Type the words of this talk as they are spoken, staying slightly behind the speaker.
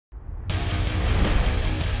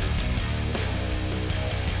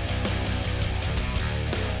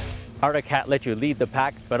Arctic Cat lets you lead the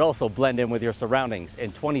pack, but also blend in with your surroundings.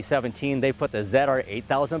 In 2017, they put the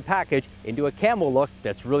ZR8000 package into a camo look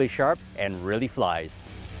that's really sharp and really flies.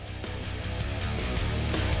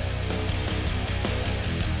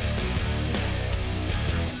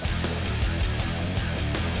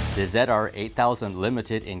 The ZR8000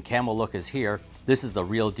 Limited in camo look is here. This is the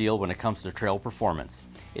real deal when it comes to trail performance.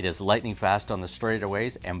 It is lightning fast on the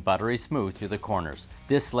straightaways and buttery smooth through the corners.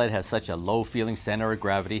 This sled has such a low feeling center of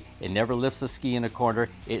gravity, it never lifts a ski in a corner,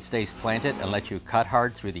 it stays planted and lets you cut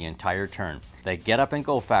hard through the entire turn. The get up and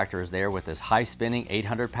go factor is there with this high spinning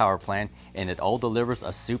 800 power plant, and it all delivers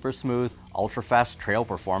a super smooth, ultra fast trail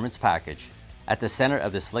performance package. At the center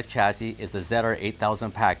of the slick chassis is the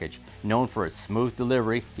ZR8000 package, known for its smooth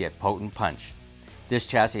delivery yet potent punch. This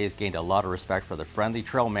chassis has gained a lot of respect for the friendly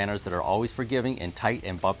trail manners that are always forgiving in tight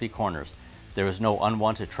and bumpy corners. There is no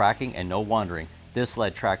unwanted tracking and no wandering. This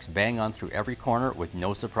sled tracks bang on through every corner with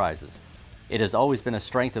no surprises. It has always been a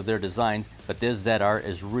strength of their designs, but this ZR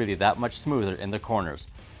is really that much smoother in the corners.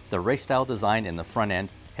 The race-style design in the front end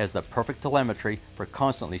has the perfect telemetry for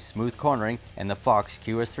constantly smooth cornering, and the Fox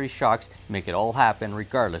QS3 shocks make it all happen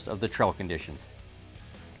regardless of the trail conditions.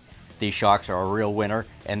 These shocks are a real winner,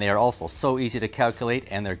 and they are also so easy to calculate,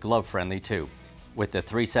 and they're glove friendly too. With the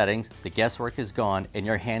 3 settings, the guesswork is gone and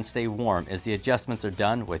your hands stay warm as the adjustments are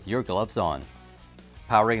done with your gloves on.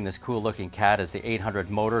 Powering this cool looking cat is the 800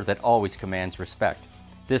 motor that always commands respect.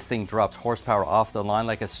 This thing drops horsepower off the line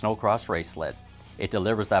like a snowcross race sled. It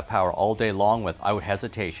delivers that power all day long without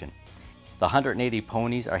hesitation. The 180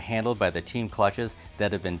 ponies are handled by the team clutches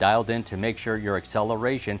that have been dialed in to make sure your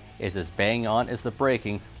acceleration is as bang on as the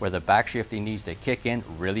braking, where the backshifting needs to kick in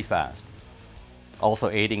really fast. Also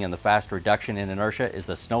aiding in the fast reduction in inertia is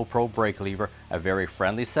the Snow Pro brake lever, a very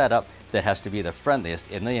friendly setup that has to be the friendliest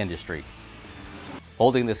in the industry.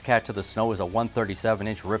 Holding this cat to the snow is a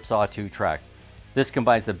 137-inch Ripsaw 2-track. This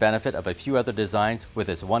combines the benefit of a few other designs with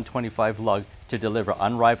its 125 lug to deliver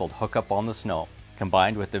unrivaled hookup on the snow.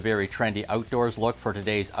 Combined with the very trendy outdoors look for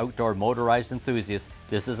today's outdoor motorized enthusiasts,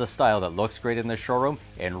 this is a style that looks great in the showroom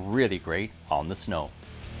and really great on the snow.